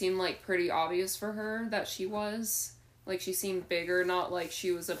 And it seemed, pretty obvious for her that she was. She seemed bigger, not like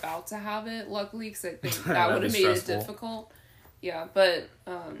she was about to have it, luckily, because I think that would have made it difficult. Yeah, but,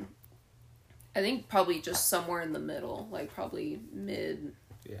 I think probably just somewhere in the middle, like probably mid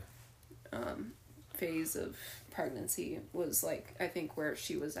phase of pregnancy was like, I think where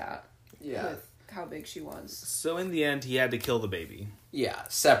she was at with how big she was. So in the end, he had to kill the baby. Yeah,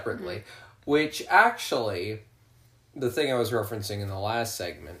 separately. Mm-hmm. Which actually, the thing I was referencing in the last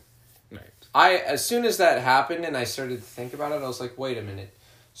segment, as soon as that happened and I started to think about it, I was like, wait a minute.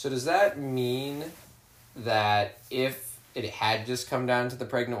 So does that mean that if it had just come down to the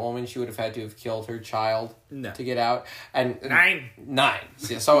pregnant woman, she would have had to have killed her child to get out? And 9.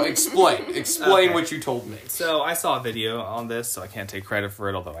 Yeah, so explain okay. What you told me. So I saw a video on this, so I can't take credit for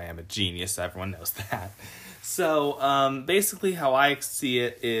it, although I am a genius. Everyone knows that. So basically how I see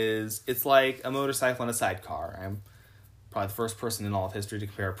it is it's like a motorcycle and a sidecar. I'm probably the first person in all of history to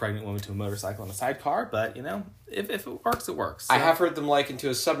compare a pregnant woman to a motorcycle and a sidecar, but, you know, if it works, it works. So, I have heard them likened to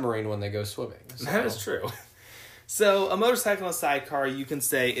a submarine when they go swimming. So. That is true. So a motorcycle and a sidecar, you can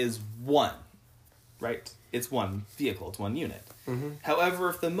say, is one, right? It's one vehicle. It's one unit. Mm-hmm. However,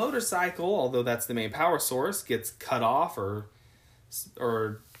 if the motorcycle, although that's the main power source, gets cut off or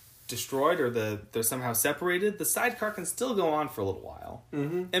destroyed or they're somehow separated, the sidecar can still go on for a little while.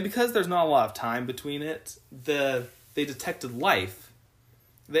 Mm-hmm. And because there's not a lot of time between it, they detected life.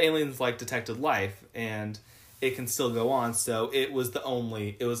 The aliens detected life, and it can still go on. So it was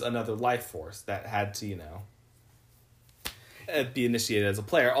another life force that had to, be initiated as a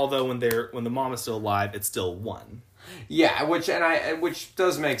player. Although when the mom is still alive, it's still one. Yeah, which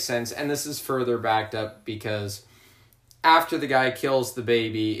does make sense, and this is further backed up because after the guy kills the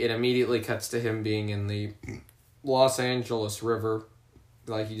baby, it immediately cuts to him being in the Los Angeles River.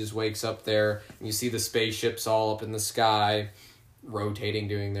 Like, he just wakes up there, and you see the spaceships all up in the sky, rotating,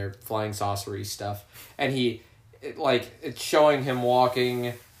 doing their flying saucery stuff. And it's showing him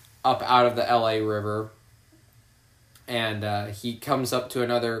walking up out of the LA River, and he comes up to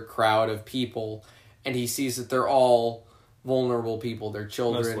another crowd of people, and he sees that they're all vulnerable people. They're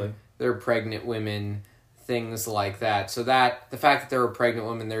children, mostly. They're pregnant women, things like that. So that, the fact that there were pregnant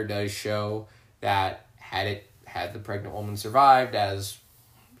women there does show that had the pregnant woman survived, as...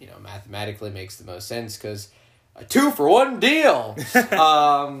 mathematically makes the most sense because a 2-for-1 deal.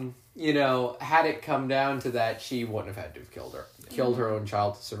 Had it come down to that, she wouldn't have had to have killed her own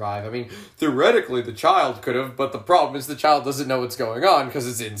child to survive. I mean, theoretically the child could have, but the problem is the child doesn't know what's going on because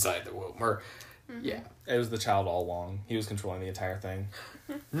it's inside the womb. It was the child all along. He was controlling the entire thing.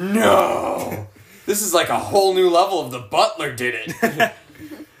 No! This is like a whole new level of the butler did it.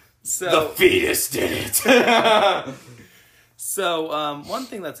 The fetus did it. So, one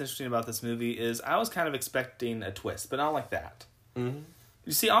thing that's interesting about this movie is I was kind of expecting a twist, but not like that. Mm-hmm.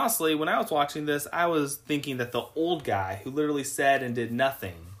 You see, honestly, when I was watching this, I was thinking that the old guy who literally said and did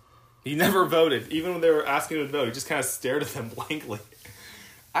nothing, he never voted. Even when they were asking him to vote, he just kind of stared at them blankly.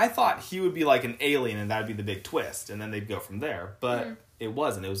 I thought he would be like an alien and that would be the big twist, and then they'd go from there. But it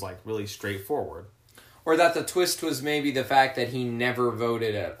wasn't. It was really straightforward. Or that the twist was maybe the fact that he never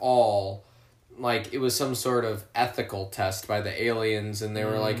voted at all. Like, it was some sort of ethical test by the aliens, and they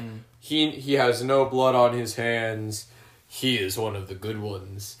were like, he has no blood on his hands. He is one of the good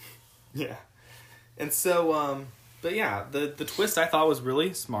ones. Yeah. And so, but yeah, the twist I thought was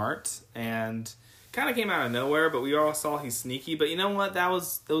really smart, and kind of came out of nowhere, but we all saw he's sneaky. But you know what? That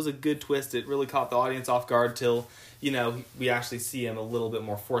was a good twist. It really caught the audience off guard till, we actually see him a little bit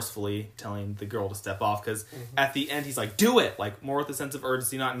more forcefully telling the girl to step off, because at the end he's like, do it! Like, more with a sense of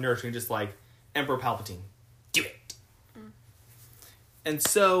urgency, not nurturing, just like, Emperor Palpatine, do it. And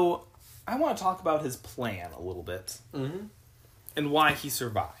so, I want to talk about his plan a little bit. Mm-hmm. And why he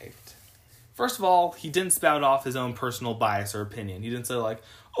survived. First of all, he didn't spout off his own personal bias or opinion. He didn't say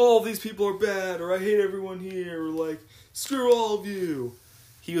these people are bad, or I hate everyone here, or screw all of you.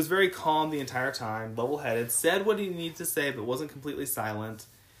 He was very calm the entire time, level-headed, said what he needed to say, but wasn't completely silent.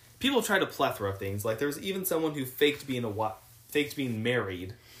 People tried a plethora of things. There was even someone who faked being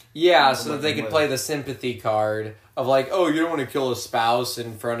married. Yeah, so that they could play the sympathy card of you don't want to kill a spouse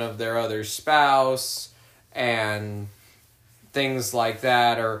in front of their other spouse, and things like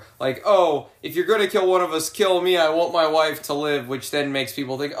that. Or if you're going to kill one of us, kill me, I want my wife to live, which then makes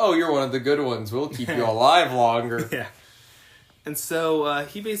people think, you're one of the good ones, we'll keep you alive longer. Yeah. And so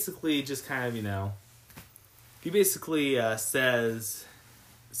he basically just kind of, says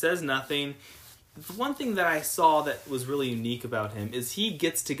nothing. The one thing that I saw that was really unique about him is he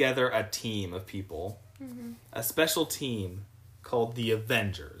gets together a team of people. Mm-hmm. A special team called the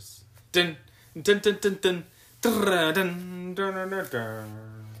Avengers. Dun, dun, dun, dun, dun, dun, dun, dun, dun, dun, dun,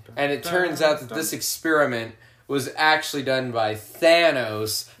 and it turns out that this experiment was actually done by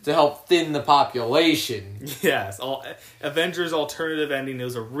Thanos to help thin the population. Yes, Avengers alternative ending. It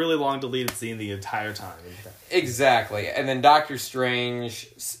was a really long deleted scene the entire time. Exactly. And then Doctor Strange,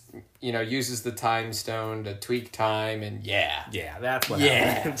 uses the Time Stone to tweak time, and Yeah, that's what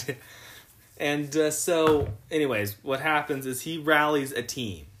happened. And so, anyways, what happens is he rallies a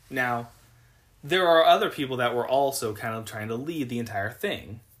team. Now, there are other people that were also kind of trying to lead the entire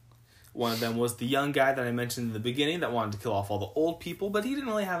thing. One of them was the young guy that I mentioned in the beginning that wanted to kill off all the old people, but he didn't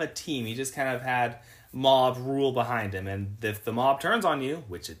really have a team. He just kind of had mob rule behind him, and if the mob turns on you,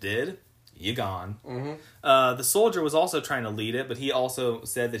 which it did, you gone. Mm-hmm. The soldier was also trying to lead it, but he also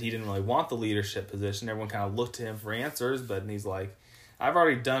said that he didn't really want the leadership position. Everyone kind of looked to him for answers, but he's like, I've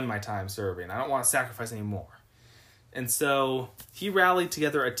already done my time serving. I don't want to sacrifice anymore. And so he rallied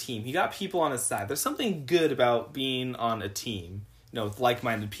together a team. He got people on his side. There's something good about being on a team, with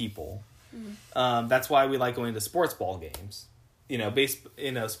like-minded people. Mm-hmm. That's why we like going to sports ball games.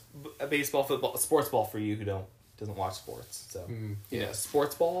 Baseball, football, sports ball for you who doesn't watch sports. So,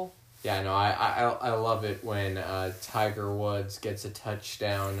 sports ball. Yeah, no, I love it when Tiger Woods gets a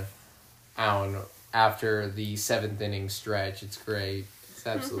touchdown after the 7th inning stretch. It's great. It's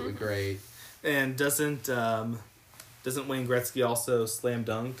absolutely great. And doesn't Wayne Gretzky also slam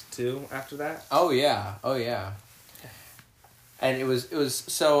dunk too after that? Oh yeah. And it was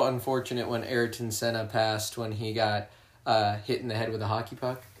so unfortunate when Ayrton Senna passed when he got hit in the head with a hockey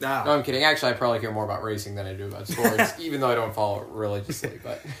puck. Ah. No, I'm kidding. Actually, I probably care more about racing than I do about sports, even though I don't follow it religiously.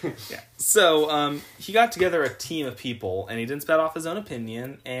 But yeah. So he got together a team of people, and he didn't spout off his own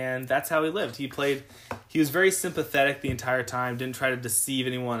opinion, and that's how he lived. He was very sympathetic the entire time, didn't try to deceive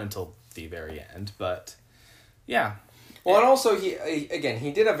anyone until the very end. But yeah. Well, and also he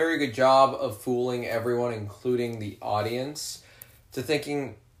did a very good job of fooling everyone, including the audience, to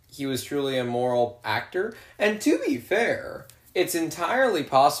thinking he was truly a moral actor. And to be fair, it's entirely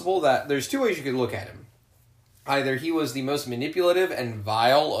possible that there's two ways you could look at him. Either he was the most manipulative and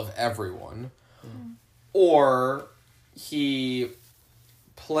vile of everyone, or he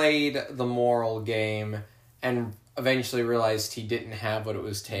played the moral game and eventually realized he didn't have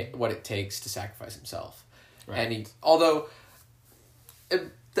what it takes to sacrifice himself. Right. And although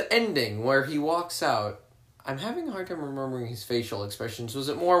the ending where he walks out, I'm having a hard time remembering his facial expressions. Was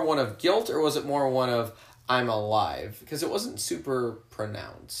it more one of guilt or was it more one of I'm alive? Because it wasn't super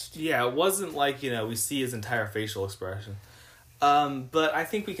pronounced. Yeah, it wasn't like, we see his entire facial expression. But I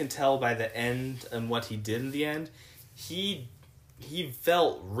think we can tell by the end and what he did in the end, he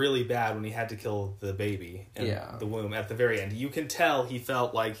felt really bad when he had to kill the baby in the womb at the very end. You can tell he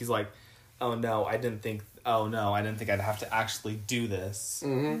felt like, he's like, oh no, I didn't think I'd have to actually do this.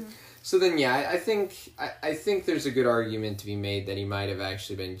 Mm-hmm. So then, I think there's a good argument to be made that he might have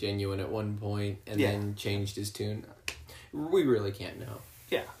actually been genuine at one point and then changed his tune. We really can't know.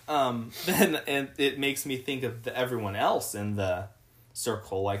 Yeah. And it makes me think of everyone else in the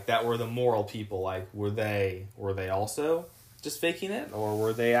circle, like that were the moral people. Like, were they also just faking it, or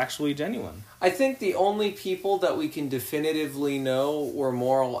were they actually genuine? I think the only people that we can definitively know were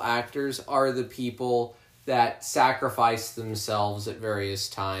moral actors are the people that sacrificed themselves at various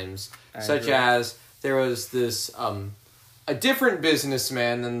times, such as there was this a different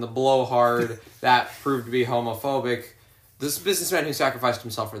businessman than the blowhard that proved to be homophobic. This businessman who sacrificed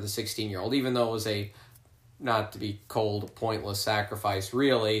himself for the 16-year-old, even though it was a, not to be cold, pointless sacrifice,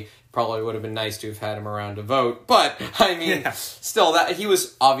 really. Probably would have been nice to have had him around to vote, but I mean, still, that he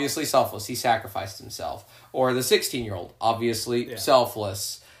was obviously selfless. He sacrificed himself. Or the 16-year-old, obviously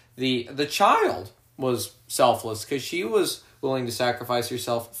selfless. The child was selfless because she was willing to sacrifice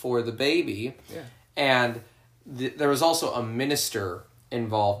herself for the baby. Yeah. And there was also a minister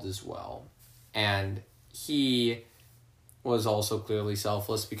involved as well. And he was also clearly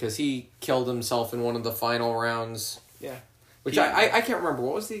selfless because he killed himself in one of the final rounds. Yeah. Which I can't remember.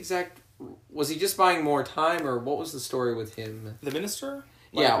 What was the exact... Was he just buying more time, or what was the story with him? The minister?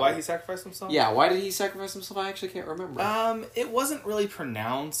 Why he sacrificed himself? Yeah, why did he sacrifice himself? I actually can't remember. It wasn't really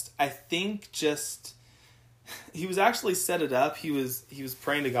pronounced. I think just... He was actually set it up. He was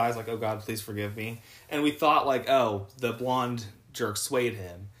praying to God, like, oh God, please forgive me. And we thought, like, oh, the blonde jerk swayed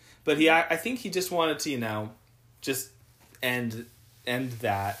him. But I think he just wanted to, just end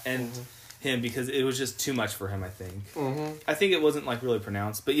that, him, because it was just too much for him, I think. Mm-hmm. I think it wasn't, really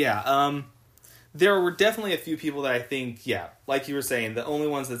pronounced. But yeah, there were definitely a few people that I think, like you were saying, the only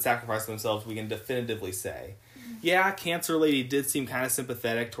ones that sacrificed themselves, we can definitively say. Yeah, Cancer Lady did seem kind of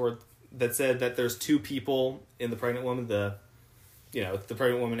sympathetic toward... That said that there's two people in the pregnant woman, the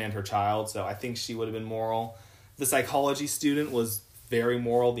pregnant woman and her child, so I think she would have been moral. The psychology student was very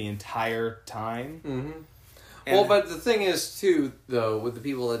moral the entire time. Mm-hmm. Well, but the thing is, too, though, with the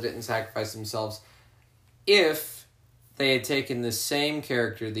people that didn't sacrifice themselves, if they had taken the same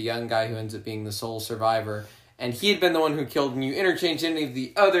character, the young guy who ends up being the sole survivor, and he had been the one who killed, and you interchanged any of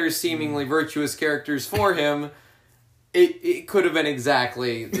the other seemingly virtuous characters for him, it could have been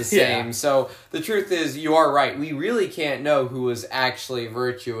exactly the same. Yeah. So the truth is, you are right. We really can't know who was actually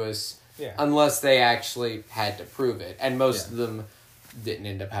virtuous unless they actually had to prove it. And most of them didn't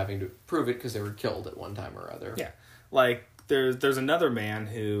end up having to prove it because they were killed at one time or other. Yeah. Like, there's another man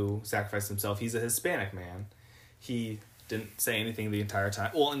who sacrificed himself. He's a Hispanic man. He didn't say anything the entire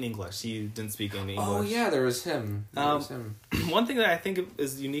time. Well, in English. He didn't speak any English. Oh, yeah, there was him. One thing that I think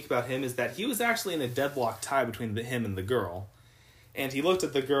is unique about him is that he was actually in a deadlock tie between him and the girl. And he looked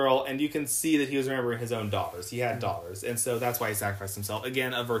at the girl, and you can see that he was remembering his own daughters. He had daughters, and so that's why he sacrificed himself.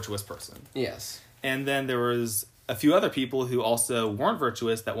 Again, a virtuous person. Yes. And then there was a few other people who also weren't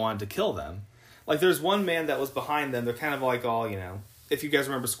virtuous that wanted to kill them. Like, there's one man that was behind them. They're kind of like all, if you guys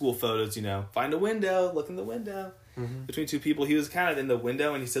remember school photos, find a window, look in the window. Mm-hmm. Between two people, he was kind of in the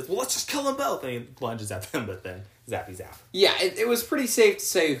window, and he says, well, let's just kill them both. And he lunges at them, but then zappy zap. Yeah, it was pretty safe to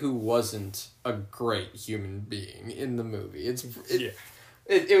say who wasn't a great human being in the movie.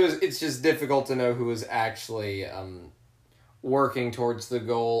 It's just difficult to know who was actually working towards the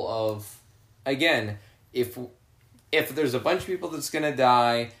goal of, again, if there's a bunch of people that's going to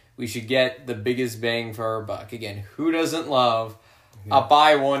die, we should get the biggest bang for our buck. Again, who doesn't love a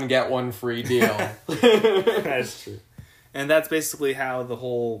buy one, get one free deal? That's true. And that's basically how the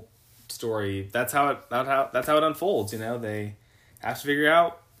whole story, that's how it unfolds, They have to figure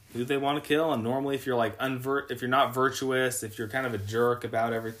out who they want to kill, and normally if you're if you're not virtuous, if you're kind of a jerk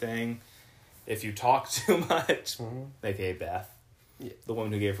about everything, if you talk too much, aka Beth. Yeah. The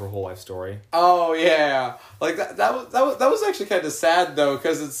woman who gave her whole life story. Oh yeah, like that was actually kind of sad though,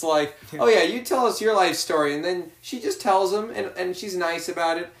 because it's like, oh yeah, you tell us your life story, and then she just tells them, and she's nice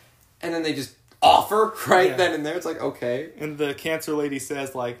about it, and then they just offer then and there. It's like, okay. And the cancer lady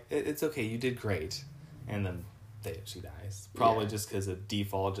says it's okay, you did great, and then she dies probably just because of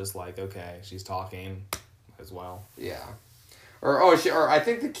default, just like, okay, she's talking as well. Yeah. Or I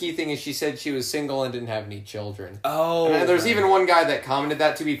think the key thing is she said she was single and didn't have any children. Oh. And there's even one guy that commented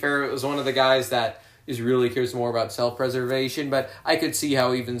that, to be fair. It was one of the guys that is really cares more about self-preservation, but I could see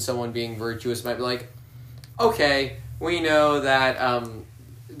how even someone being virtuous might be like, okay, we know that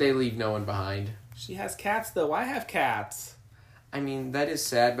they leave no one behind. She has cats, though. I have cats. I mean, that is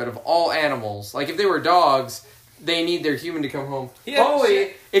sad, but of all animals, like if they were dogs, they need their human to come home. Yeah,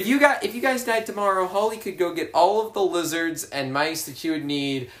 Holly, if you guys died tomorrow, Holly could go get all of the lizards and mice that she would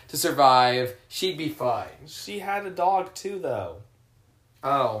need to survive. She'd be fine. She had a dog too, though.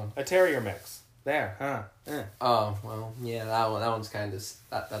 Oh, a terrier mix. There, huh? Oh well, yeah. That one's kind of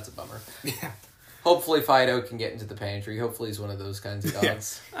that's a bummer. Yeah. Hopefully, Fido can get into the pantry. Hopefully, he's one of those kinds of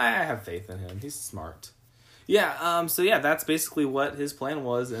dogs. I have faith in him. He's smart. Yeah, so that's basically what his plan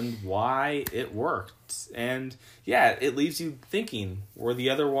was and why it worked. And yeah, it leaves you thinking, were the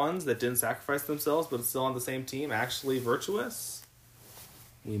other ones that didn't sacrifice themselves but still on the same team actually virtuous?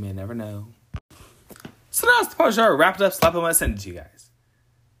 We may never know. So now it's the part of the show. Wrap it up, slap them, and send it to you guys.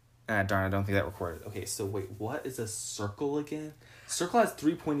 Darn, I don't think that recorded. Okay, so wait, what is a circle again? Circle has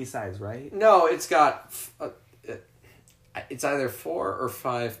 3 pointy sides, right? No, it's got... it's either 4 or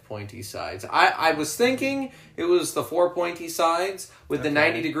 5 pointy sides. I was thinking it was the 4 pointy sides with the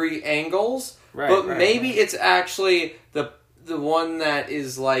 90-degree angles, but maybe it's actually the one that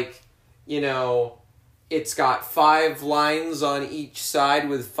is like, it's got 5 lines on each side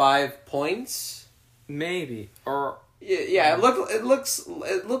with 5 points. Maybe. Or yeah, it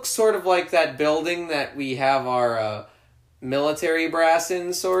looks sort of like that building that we have our military brass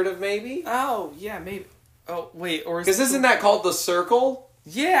in, sort of, maybe. Oh yeah, maybe. Oh, wait, or... Because isn't that called the circle?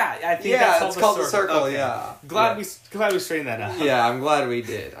 Yeah, I think that's called the circle, okay. yeah. Glad we straightened that out. Yeah, I'm glad we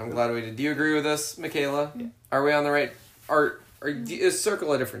did. Do you agree with us, Michaela? Yeah. Are we on the right... Is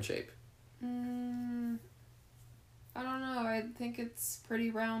circle a different shape? I don't know. I think it's pretty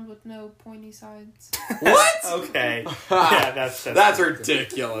round with no pointy sides. What? Okay. Yeah, that's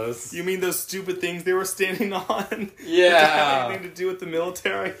ridiculous. You mean those stupid things they were standing on? Yeah. That have anything to do with the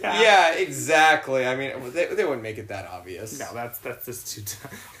military? Yeah, exactly. I mean, they wouldn't make it that obvious. No, that's just too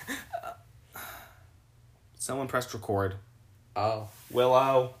tough. Someone pressed record. Oh.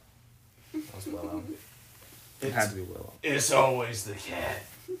 Willow. That was Willow. It had to be Willow. It's always the cat.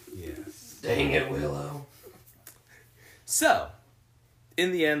 Yes. Dang it, Willow. So,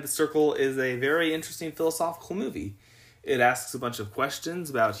 in the end, The Circle is a very interesting philosophical movie. It asks a bunch of questions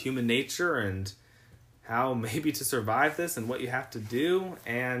about human nature and how maybe to survive this and what you have to do.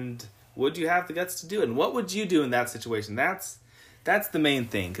 And would you have the guts to do it? And what would you do in that situation? That's the main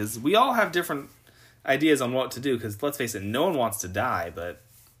thing, because we all have different ideas on what to do, because let's face it, no one wants to die, but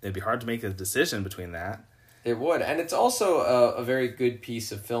it'd be hard to make a decision between that. It would, and it's also a very good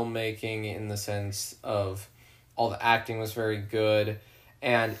piece of filmmaking in the sense of all the acting was very good,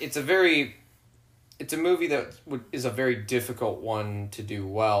 and it's a movie that is a very difficult one to do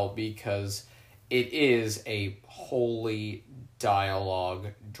well because it is a wholly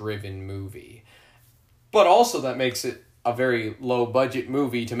dialogue-driven movie. But also that makes it a very low-budget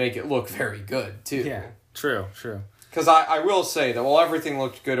movie to make it look very good, too. Yeah, true. Because I will say that while everything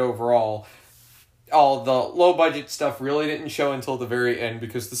looked good overall, all the low-budget stuff really didn't show until the very end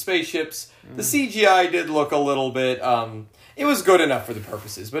because the spaceships, the CGI did look a little bit... it was good enough for the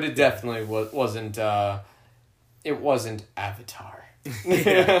purposes, but it definitely wasn't... it wasn't Avatar.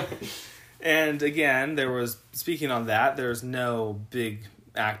 Yeah. And again, speaking on that, there's no big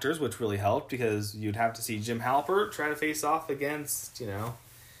actors, which really helped because you'd have to see Jim Halpert try to face off against,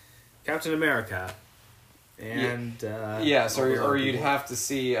 Captain America. And, yes, or you'd have to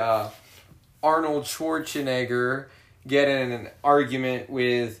see Arnold Schwarzenegger get in an argument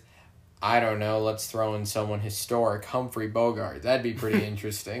with, I don't know, let's throw in someone historic, Humphrey Bogart. That'd be pretty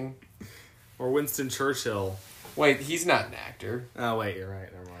interesting. Or Winston Churchill. Wait, he's not an actor. Oh, wait, you're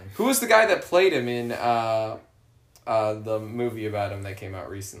right. Never mind. Who was the guy that played him in the movie about him that came out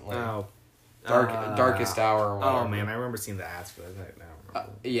recently? Oh. Darkest Hour or whatever. Oh, man, I remember seeing the ads for that.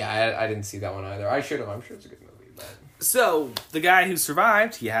 Yeah, I didn't see that one either. I should have. I'm sure it's a good movie. But... So, the guy who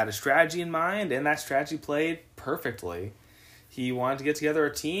survived, he had a strategy in mind, and that strategy played perfectly. He wanted to get together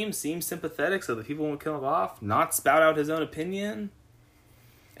a team, seem sympathetic so that people won't kill him off, not spout out his own opinion.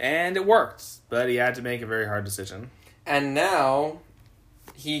 And it worked, but he had to make a very hard decision. And now,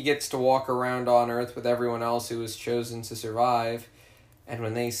 he gets to walk around on Earth with everyone else who was chosen to survive. And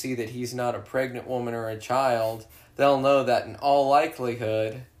when they see that he's not a pregnant woman or a child, they'll know that in all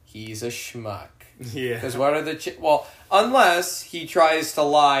likelihood, he's a schmuck. Yeah. Because what are the... well, unless he tries to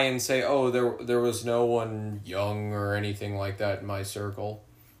lie and say, oh, there was no one young or anything like that in my circle.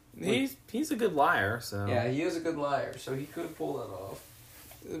 He's a good liar, so... Yeah, he is a good liar, so he could pull that off.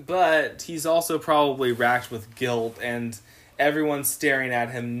 But he's also probably racked with guilt, and everyone's staring at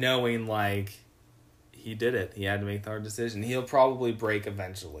him knowing, he did it. He had to make the hard decision. He'll probably break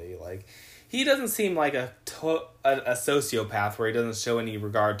eventually. He doesn't seem like a sociopath where he doesn't show any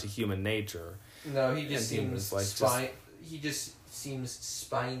regard to human nature. No, he just seems he just seems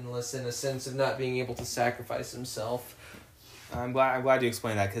spineless in a sense of not being able to sacrifice himself. I'm glad you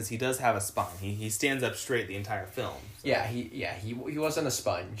explained that because he does have a spine. He stands up straight the entire film. So. Yeah, he wasn't a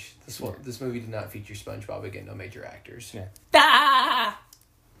sponge. This movie did not feature SpongeBob. Again, no major actors. Yeah. Ah!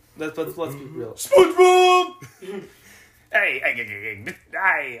 Let's be real. SpongeBob. Hey,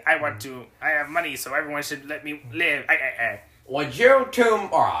 I have money, so everyone should let me live. Would you two...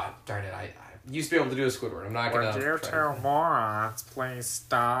 Oh, darn it, I used to be able to do a Squidward. I'm not going to... Would you two morons please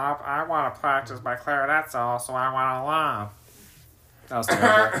stop? I want to practice my clarinet solo, so I want to laugh. That was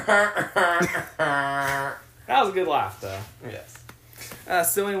terrible. That was a good laugh, though.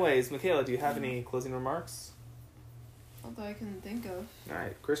 Yes. So anyways, Michaela, do you have any closing remarks? Not that I can think of.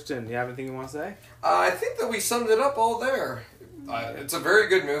 Alright, Christian, do you have anything you want to say? I think that we summed it up all there. It's a very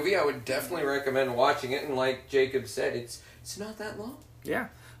good movie. I would definitely recommend watching it, and like Jacob said, it's not that long. Yeah.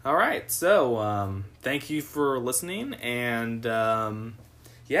 Alright, so thank you for listening, and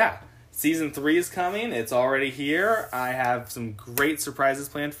yeah. Season 3 is coming. It's already here. I have some great surprises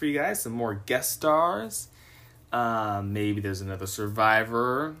planned for you guys. Some more guest stars. Maybe there's another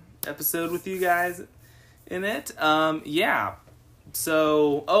Survivor episode with you guys in it. Yeah.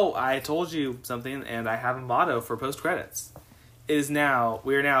 So, I told you something, and I have a motto for post-credits. We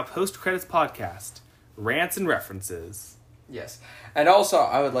are now post-credits podcast. Rants and references. Yes. And also,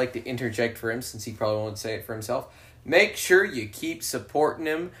 I would like to interject for him, since he probably won't say it for himself. Make sure you keep supporting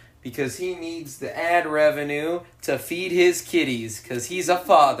him, because he needs the ad revenue to feed his kitties, because he's a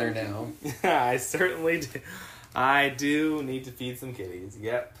father now. I certainly do. I do need to feed some kitties.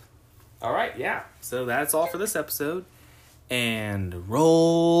 Yep. All right, yeah. So that's all for this episode. And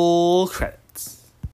roll credits.